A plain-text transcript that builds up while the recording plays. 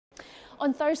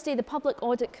On Thursday, the Public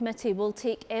Audit Committee will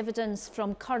take evidence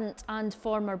from current and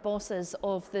former bosses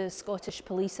of the Scottish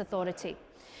Police Authority.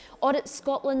 Audit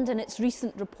Scotland, in its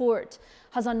recent report,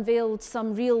 has unveiled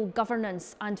some real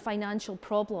governance and financial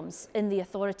problems in the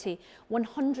authority.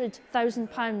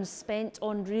 £100,000 spent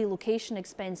on relocation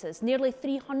expenses, nearly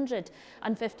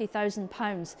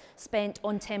 £350,000 spent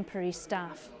on temporary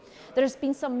staff. There has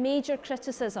been some major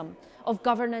criticism of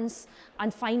governance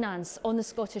and finance on the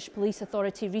Scottish Police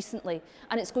Authority recently,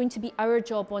 and it's going to be our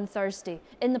job on Thursday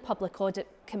in the Public Audit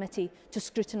Committee to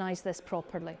scrutinise this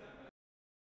properly.